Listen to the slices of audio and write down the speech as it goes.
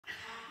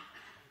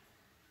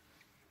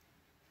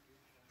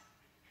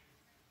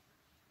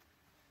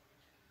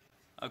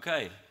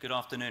Okay, good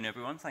afternoon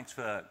everyone. Thanks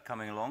for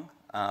coming along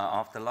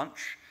after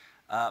lunch.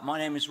 My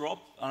name is Rob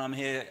and I'm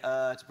here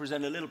to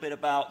present a little bit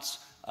about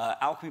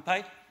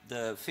AlchemyPay,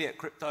 the fiat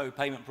crypto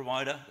payment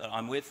provider that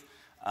I'm with,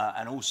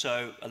 and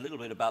also a little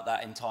bit about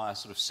that entire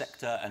sort of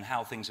sector and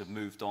how things have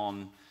moved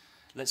on,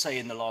 let's say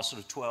in the last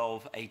sort of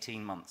 12,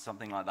 18 months,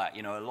 something like that.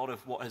 You know, a lot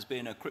of what has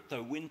been a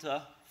crypto winter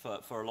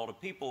for a lot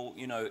of people,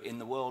 you know, in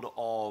the world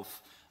of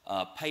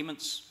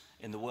payments,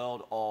 in the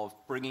world of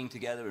bringing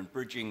together and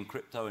bridging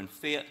crypto and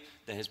fiat,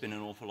 there has been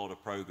an awful lot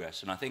of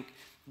progress. And I think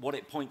what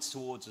it points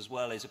towards as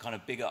well is a kind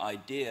of bigger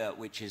idea,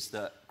 which is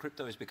that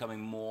crypto is becoming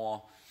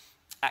more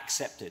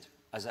accepted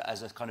as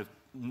a kind of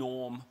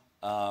norm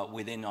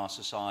within our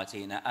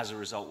society. And as a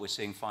result, we're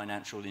seeing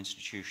financial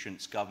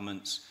institutions,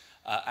 governments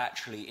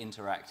actually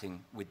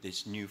interacting with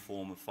this new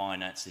form of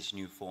finance, this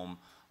new form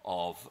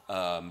of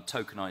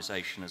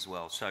tokenization as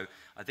well. So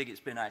I think it's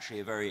been actually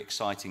a very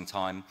exciting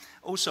time.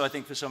 Also, I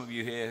think for some of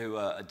you here who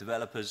are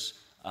developers,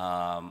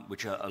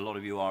 which a lot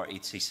of you are at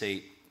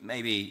EthCC,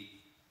 maybe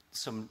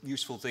some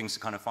useful things to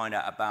kind of find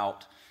out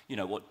about, you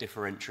know, what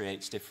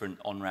differentiates different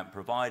on-ramp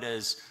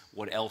providers,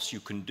 what else you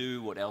can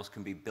do, what else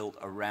can be built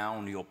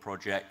around your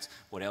project,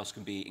 what else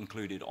can be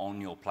included on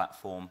your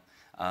platform.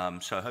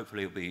 So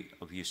hopefully it'll be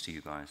of use to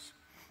you guys.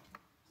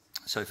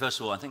 So first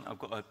of all, I think I've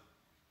got a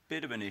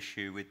bit of an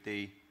issue with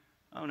the,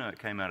 oh no, it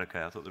came out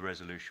okay. I thought the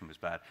resolution was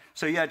bad.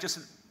 So yeah, just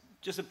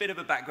a bit of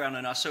a background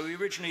on us. So we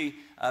originally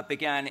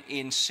began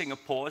in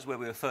Singapore, is where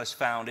we were first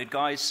founded,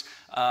 guys,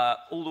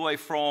 all the way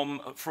from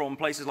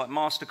places like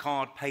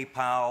Mastercard,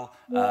 PayPal,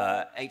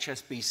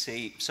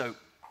 HSBC. So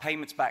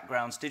payments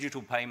backgrounds,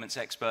 digital payments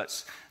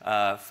experts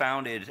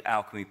founded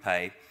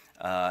AlchemyPay.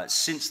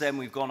 Since then,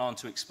 we've gone on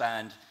to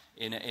expand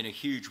in a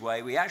huge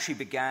way. We actually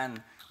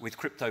began with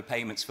crypto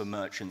payments for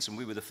merchants, and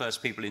we were the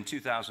first people in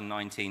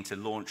 2019 to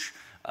launch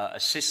a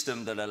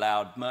system that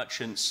allowed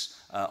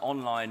merchants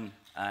online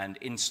and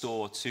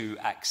in-store to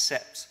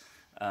accept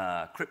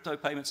crypto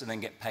payments and then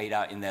get paid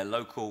out in their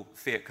local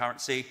fiat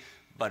currency,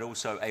 but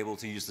also able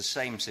to use the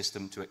same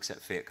system to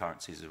accept fiat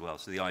currencies as well.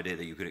 So the idea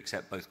that you could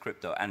accept both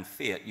crypto and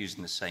fiat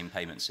using the same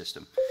payment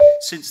system.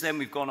 Since then,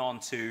 we've gone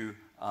on to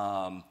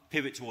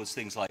pivot towards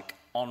things like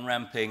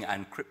on-ramping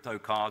and crypto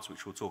cards,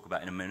 which we'll talk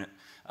about in a minute,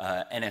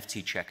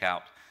 NFT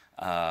checkout,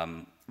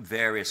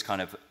 various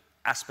kind of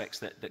aspects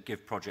that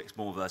give projects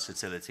more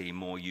versatility,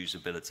 more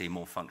usability,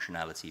 more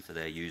functionality for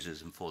their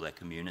users and for their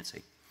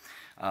community.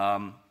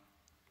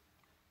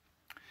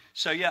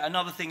 So yeah,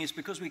 another thing is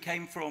because we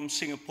came from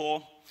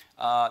Singapore,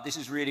 this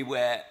is really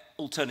where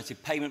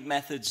alternative payment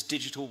methods,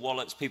 digital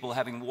wallets, people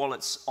having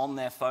wallets on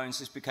their phones,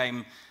 this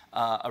became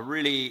a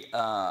really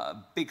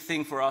big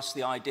thing for us,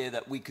 the idea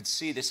that we could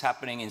see this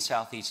happening in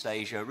Southeast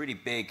Asia, a really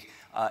big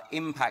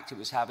impact it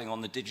was having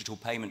on the digital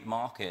payment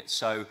market.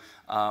 So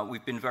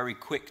we've been very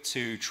quick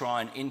to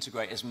try and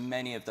integrate as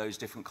many of those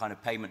different kind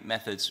of payment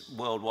methods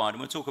worldwide, and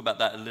we'll talk about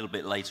that a little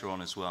bit later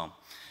on as well.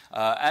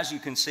 As you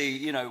can see,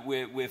 you know,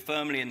 we're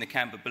firmly in the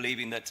camp of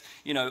believing that,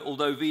 you know,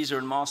 although Visa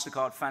and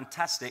Mastercard,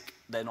 fantastic,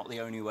 they're not the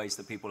only ways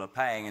that people are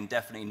paying, and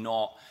definitely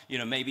not, you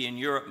know, maybe in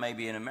Europe,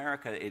 maybe in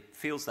America, it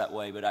feels that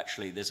way, but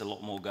actually there's a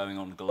lot more going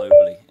on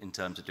globally in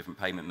terms of different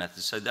payment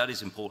methods. So that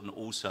is important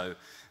also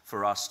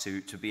for us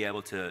to be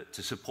able to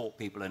support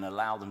people and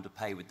allow them to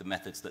pay with the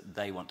methods that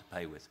they want to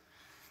pay with.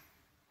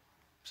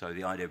 So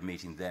the idea of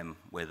meeting them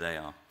where they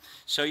are.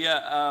 So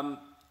yeah,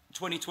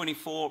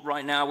 2024,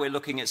 right now, we're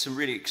looking at some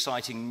really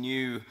exciting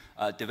new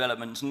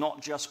developments, not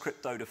just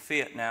crypto to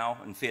fiat now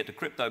and fiat to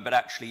crypto, but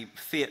actually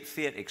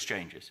fiat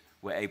exchanges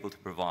we're able to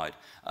provide.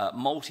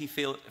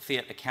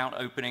 Multi-fiat account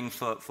opening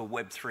for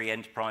Web3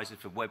 enterprises,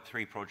 for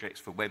Web3 projects,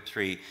 for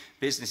Web3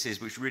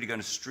 businesses, which is really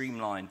going to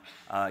streamline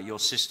your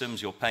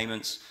systems, your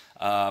payments,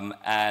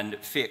 and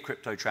fiat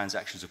crypto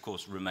transactions, of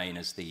course, remain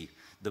as the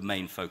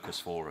main focus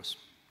for us.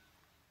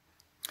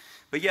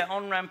 But yeah,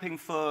 on-ramping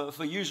for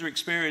user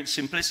experience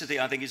simplicity,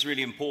 I think is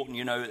really important.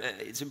 You know,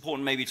 it's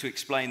important maybe to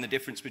explain the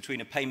difference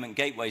between a payment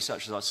gateway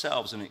such as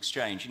ourselves and an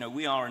exchange. You know,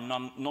 we are a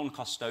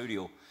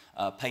non-custodial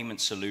payment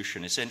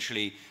solution.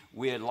 Essentially,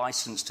 we're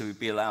licensed to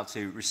be allowed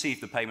to receive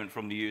the payment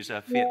from the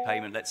user, fiat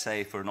payment, let's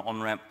say, for an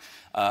on-ramp,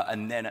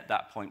 and then at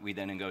that point, we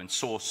then go and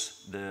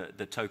source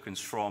the tokens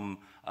from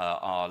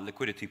our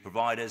liquidity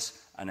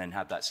providers and then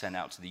have that sent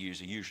out to the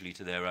user, usually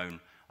to their own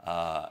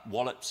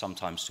wallet,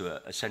 sometimes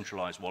to a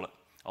centralized wallet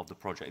of the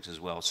project as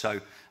well. So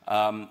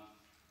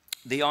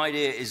the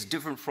idea is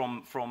different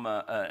from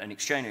an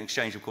exchange. An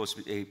exchange, of course,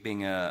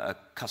 being a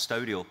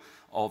custodial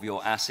of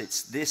your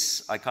assets.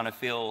 This, I kind of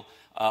feel,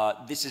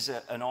 this is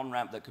an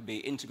on-ramp that could be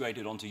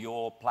integrated onto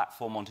your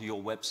platform, onto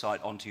your website,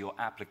 onto your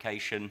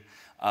application.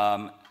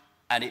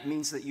 And it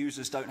means that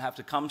users don't have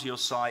to come to your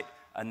site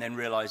and then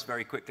realize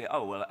very quickly,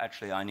 oh, well,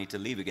 actually, I need to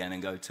leave again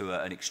and go to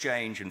an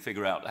exchange and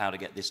figure out how to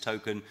get this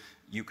token.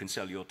 You can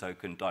sell your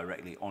token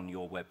directly on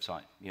your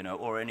website, you know,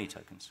 or any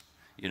tokens,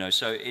 you know.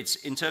 So it's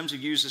in terms of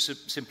user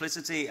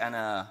simplicity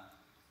and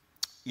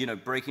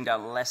breaking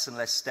down less and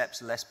less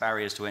steps, less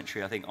barriers to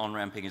entry. I think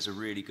on-ramping is a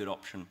really good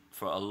option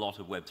for a lot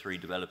of Web3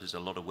 developers, a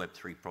lot of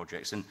Web3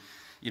 projects. And,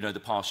 the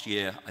past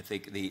year, I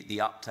think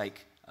the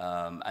uptake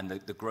and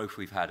the growth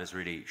we've had has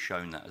really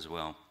shown that as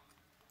well.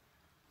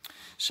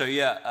 So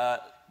yeah,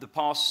 the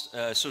past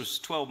sort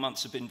of 12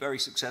 months have been very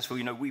successful.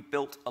 We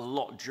built a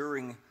lot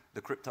during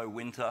the crypto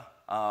winter.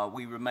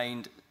 We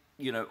remained,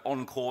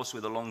 on course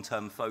with a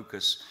long-term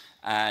focus.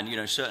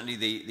 And, certainly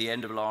the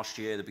end of last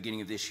year, the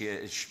beginning of this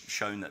year has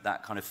shown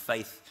that kind of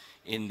faith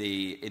in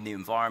the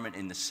environment,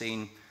 in the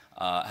scene,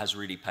 has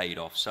really paid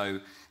off. So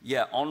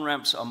yeah,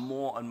 on-ramps are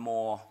more and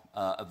more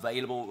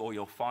available, or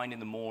you're finding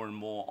them more and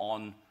more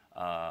on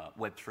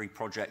Web3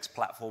 projects,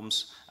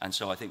 platforms. And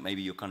so I think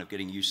maybe you're kind of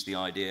getting used to the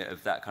idea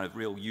of that kind of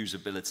real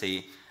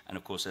usability. And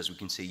of course, as we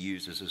can see,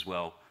 users as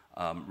well,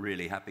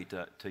 really happy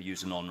to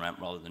use an on-ramp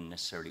rather than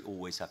necessarily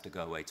always have to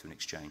go away to an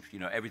exchange.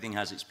 Everything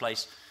has its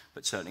place,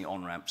 but certainly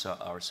on-ramps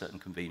are a certain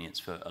convenience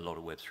for a lot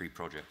of Web3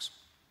 projects.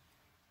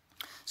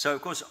 So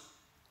of course,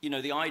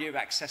 the idea of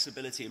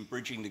accessibility and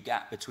bridging the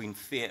gap between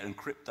fiat and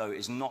crypto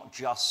is not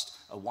just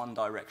a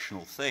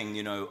one-directional thing.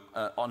 An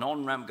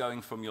on-ramp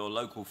going from your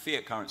local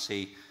fiat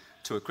currency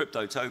to a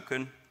crypto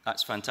token,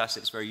 that's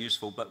fantastic, it's very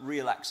useful, but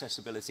real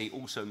accessibility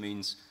also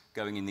means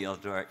going in the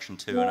other direction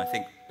too. And I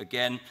think,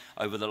 again,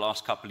 over the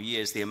last couple of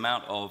years, the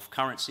amount of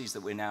currencies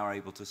that we're now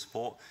able to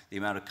support, the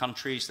amount of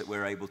countries that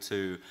we're able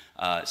to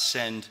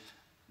send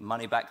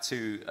money back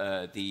to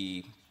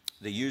the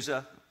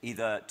user,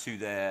 either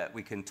to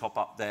we can top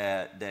up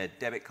their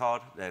debit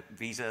card, their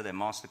Visa, their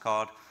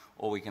Mastercard,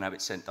 or we can have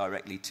it sent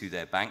directly to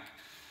their bank.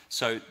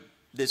 So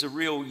there's a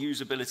real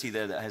usability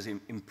there that has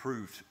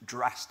improved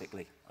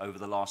drastically over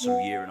the last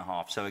sort of year and a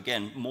half. So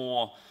again,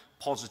 more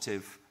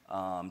positive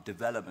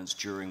developments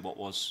during what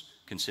was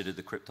considered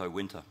the crypto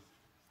winter.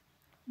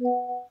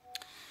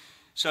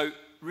 So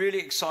really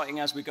exciting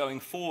as we're going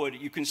forward.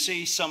 You can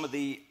see some of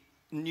the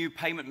new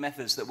payment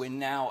methods that we're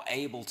now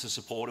able to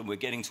support and we're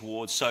getting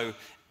towards. So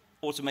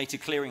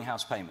automated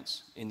clearinghouse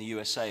payments in the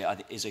USA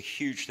is a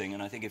huge thing,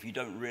 and I think if you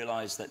don't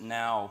realize that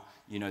now,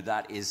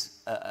 that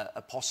is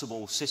a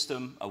possible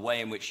system, a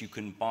way in which you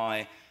can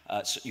buy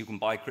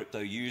crypto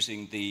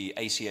using the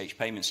ACH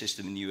payment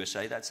system in the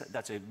USA,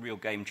 that's a real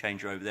game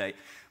changer over there.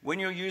 When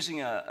you're using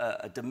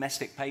a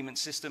domestic payment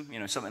system,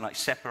 something like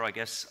SEPA, I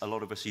guess a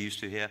lot of us are used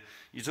to here,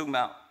 you're talking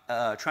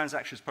about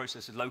transactions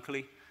processed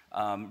locally,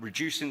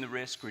 reducing the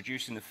risk,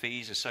 reducing the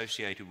fees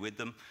associated with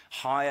them,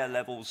 higher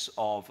levels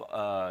of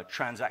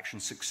transaction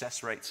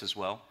success rates as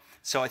well.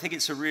 So I think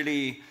it's a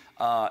really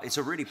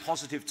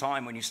positive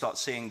time when you start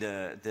seeing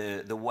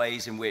the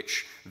ways in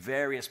which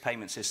various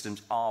payment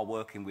systems are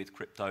working with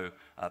crypto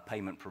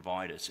payment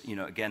providers.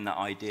 Again, that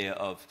idea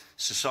of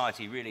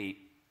society really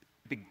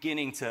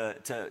beginning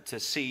to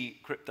see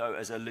crypto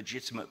as a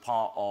legitimate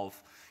part of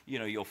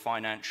your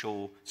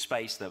financial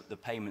space, the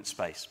payment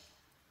space.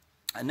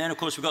 And then, of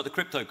course, we've got the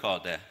crypto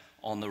card there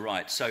on the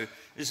right. So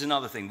this is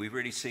another thing. We've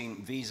really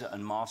seen Visa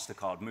and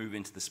Mastercard move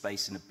into the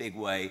space in a big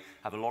way,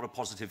 have a lot of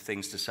positive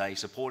things to say,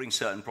 supporting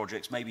certain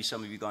projects. Maybe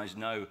some of you guys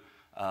know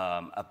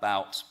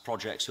about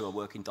projects who are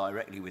working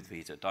directly with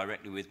Visa,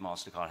 directly with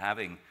Mastercard,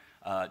 having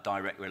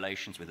direct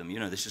relations with them.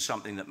 This is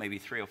something that maybe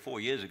 3 or 4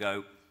 years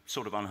ago,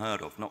 sort of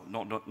unheard of,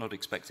 not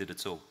expected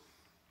at all.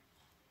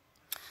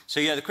 So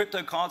yeah, the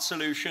crypto card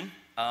solution,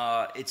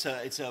 it's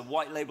a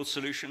white label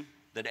solution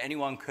that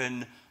anyone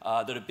can,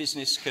 that a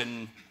business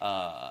can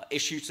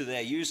issue to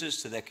their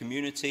users, to their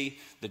community.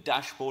 The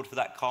dashboard for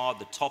that card,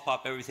 the top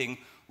up, everything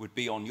would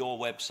be on your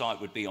website,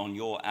 would be on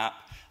your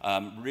app.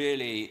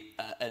 Really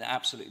an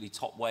absolutely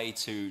top way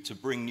to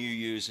bring new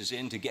users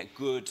in, to get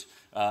good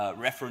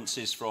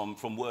references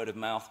from word of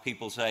mouth,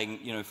 people saying,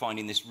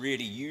 finding this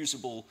really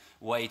usable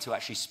way to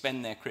actually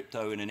spend their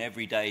crypto in an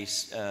everyday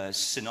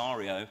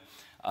scenario,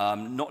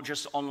 not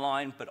just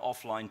online, but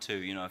offline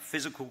too. A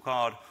physical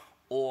card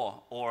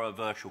or a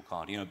virtual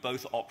card.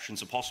 Both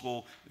options are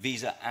possible,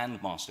 Visa and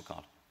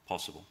Mastercard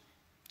possible.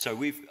 So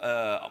we've,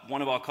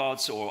 one of our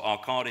cards, or our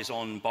card is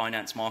on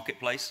Binance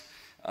Marketplace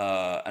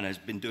and has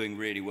been doing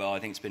really well. I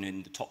think it's been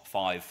in the top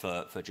 5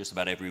 for just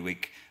about every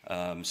week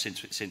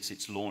since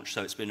its launch.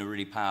 So it's been a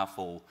really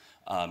powerful,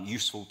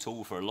 useful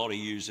tool for a lot of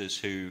users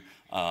who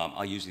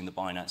are using the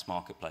Binance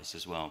Marketplace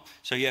as well.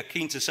 So yeah,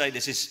 keen to say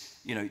this is,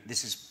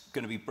 this is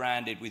going to be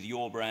branded with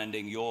your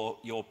branding,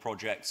 your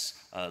project's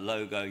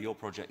logo, your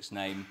project's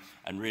name,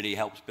 and really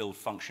helps build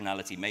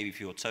functionality, maybe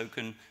for your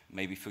token,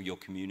 maybe for your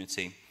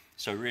community.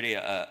 So really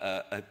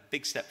a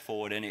big step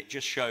forward, and it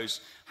just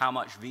shows how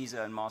much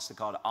Visa and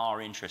Mastercard are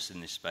interested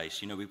in this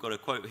space. We've got a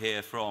quote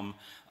here from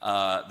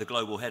the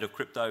global head of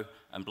crypto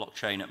and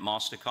blockchain at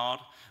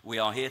Mastercard. We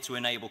are here to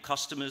enable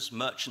customers,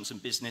 merchants,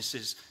 and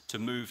businesses to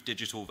move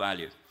digital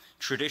value.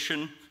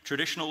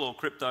 Traditional or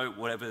crypto,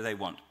 whatever they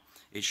want.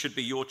 It should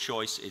be your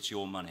choice, it's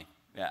your money.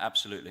 Yeah,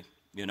 absolutely.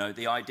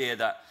 The idea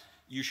that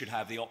you should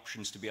have the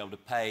options to be able to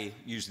pay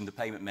using the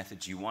payment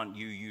methods you want,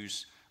 you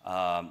use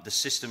the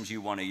systems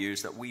you want to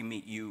use, that we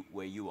meet you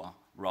where you are.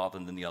 rather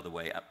than the other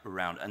way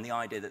around. And the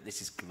idea that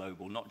this is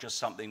global, not just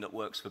something that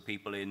works for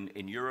people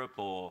in Europe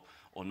or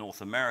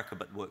North America,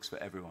 but works for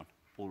everyone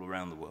all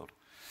around the world.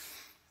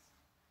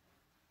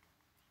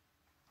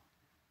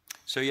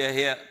 So yeah,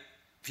 here,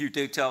 a few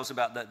details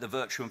about the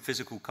virtual and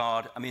physical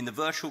card. I mean, the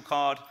virtual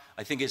card,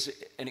 I think, is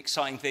an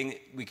exciting thing.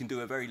 We can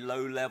do a very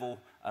low-level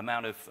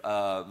amount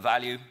of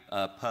value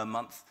per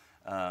month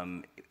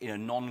in a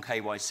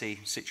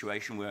non-KYC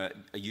situation where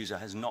a user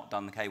has not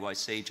done the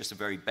KYC, just a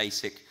very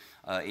basic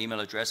email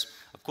address.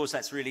 Of course,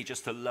 that's really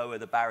just to lower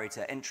the barrier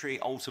to entry.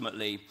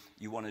 Ultimately,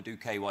 you want to do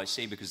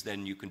KYC because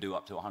then you can do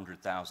up to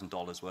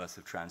 $100,000 worth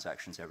of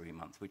transactions every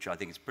month, which I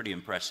think is pretty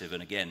impressive.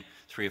 And again,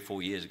 3 or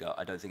 4 years ago,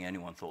 I don't think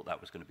anyone thought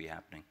that was going to be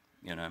happening.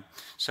 You know,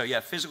 so yeah,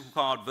 physical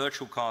card,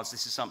 virtual cards,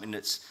 this is something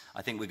that's,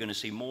 I think we're going to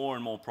see more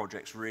and more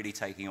projects really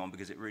taking on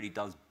because it really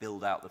does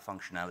build out the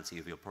functionality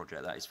of your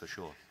project, that is for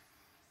sure.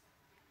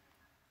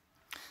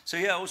 So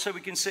yeah, also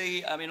we can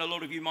see, I mean, a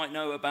lot of you might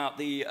know about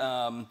the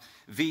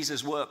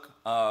Visa's work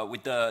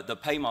with the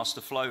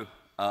Paymaster Flow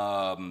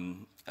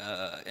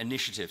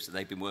initiatives that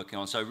they've been working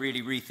on. So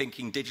really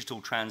rethinking digital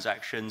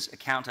transactions,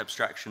 account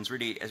abstractions,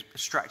 really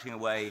abstracting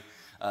away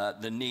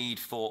the need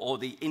for, or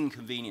the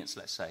inconvenience,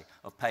 let's say,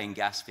 of paying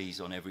gas fees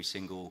on every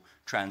single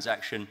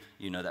transaction.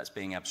 You know, that's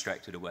being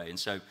abstracted away. And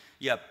so,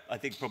 yeah, I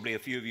think probably a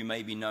few of you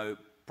maybe know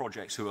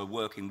projects who are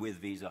working with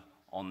Visa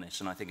on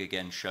this. And I think,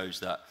 again, shows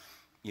that,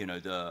 you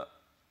know, the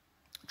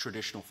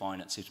traditional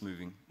finance is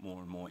moving more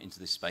and more into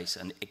this space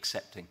and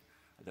accepting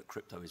that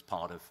crypto is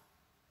part of,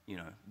 you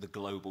know, the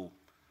global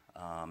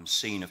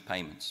scene of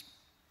payments.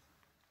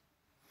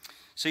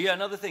 So, yeah,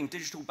 another thing,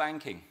 digital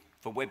banking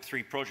for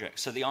Web3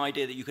 projects. So the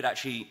idea that you could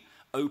actually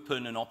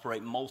open and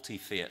operate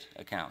multi-fiat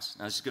accounts.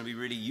 Now, this is going to be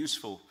really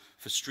useful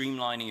for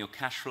streamlining your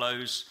cash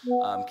flows,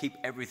 keep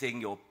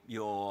everything,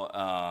 your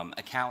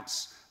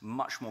accounts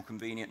much more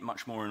convenient,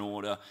 much more in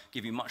order,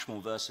 give you much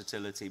more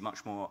versatility,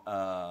 much more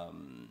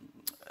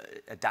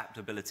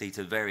adaptability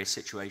to various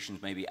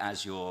situations, maybe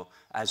as your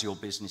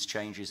business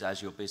changes,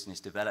 as your business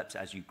develops,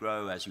 as you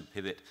grow, as you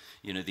pivot.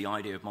 You know, the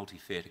idea of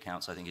multi-fiat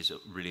accounts, I think, is a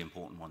really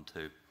important one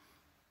too.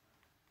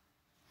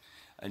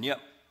 And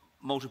yep,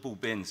 multiple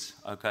BINs,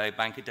 okay,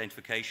 bank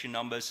identification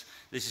numbers.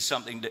 This is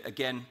something that,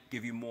 again,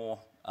 give you more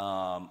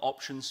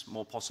options,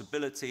 more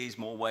possibilities,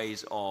 more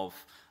ways of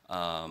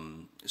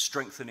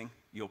strengthening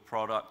your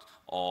product,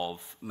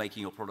 of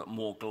making your product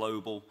more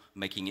global,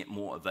 making it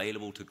more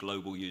available to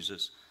global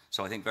users.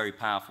 So I think very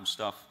powerful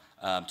stuff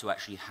to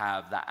actually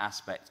have that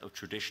aspect of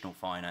traditional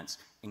finance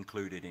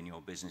included in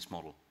your business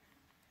model.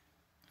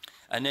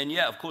 And then,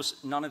 yeah, of course,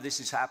 none of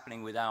this is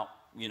happening without,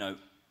 you know,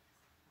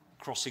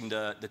 crossing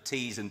the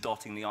T's and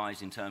dotting the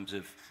I's in terms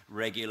of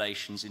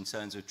regulations, in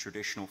terms of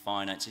traditional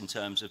finance, in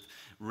terms of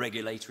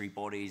regulatory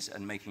bodies,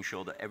 and making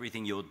sure that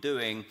everything you're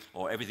doing,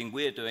 or everything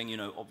we're doing, you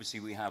know, obviously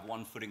we have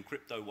one foot in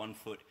crypto, one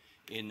foot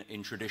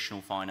in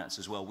traditional finance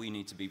as well. We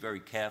need to be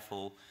very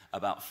careful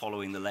about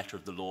following the letter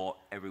of the law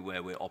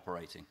everywhere we're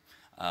operating.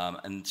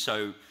 And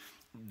so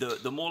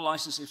the more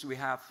licenses we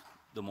have,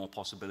 the more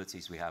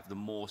possibilities we have, the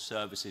more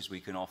services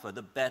we can offer,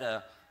 the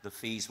better the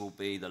fees will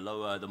be, the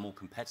lower, the more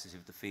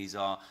competitive the fees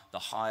are, the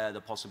higher the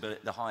possibility,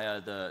 the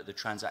higher the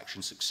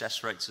transaction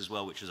success rates as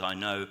well, which is, I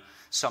know,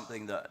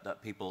 something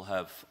that people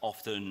have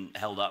often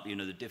held up, you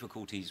know, the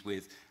difficulties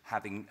with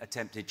having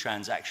attempted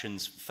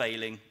transactions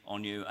failing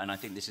on you. And I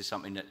think this is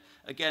something that,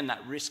 again,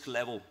 that risk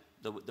level,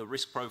 the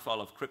risk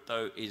profile of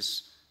crypto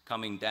is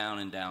coming down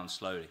and down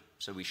slowly.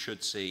 So we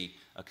should see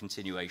a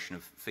continuation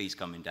of fees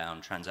coming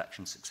down,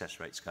 transaction success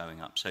rates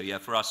going up. So yeah,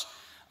 for us,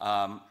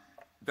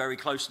 very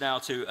close now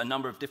to a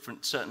number of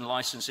different certain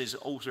licenses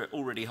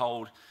already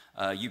hold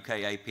UK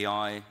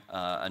API,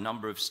 a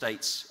number of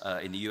states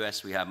in the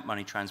US, we have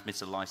money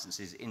transmitter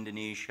licenses,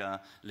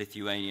 Indonesia,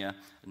 Lithuania,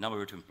 a number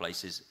of different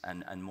places,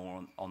 and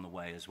more on the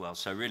way as well.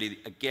 So really,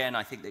 again,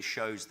 I think this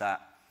shows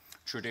that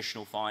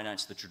traditional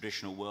finance, the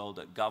traditional world,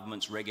 that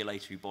governments,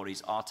 regulatory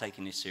bodies are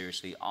taking this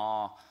seriously,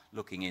 are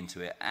looking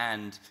into it,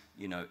 and,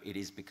 you know, it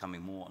is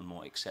becoming more and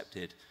more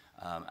accepted.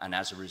 And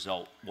as a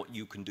result, what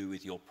you can do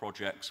with your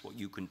projects, what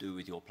you can do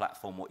with your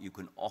platform, what you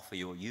can offer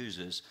your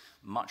users,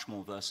 much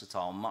more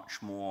versatile,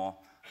 much more,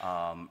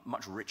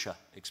 much richer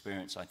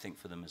experience, I think,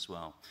 for them as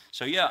well.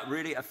 So yeah,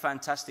 really a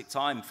fantastic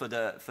time for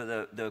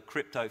the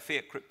crypto,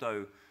 fiat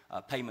crypto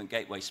payment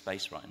gateway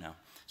space right now.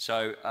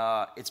 So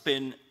it's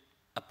been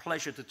a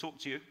pleasure to talk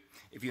to you.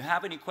 If you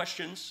have any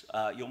questions,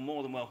 you're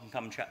more than welcome to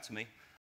come and chat to me.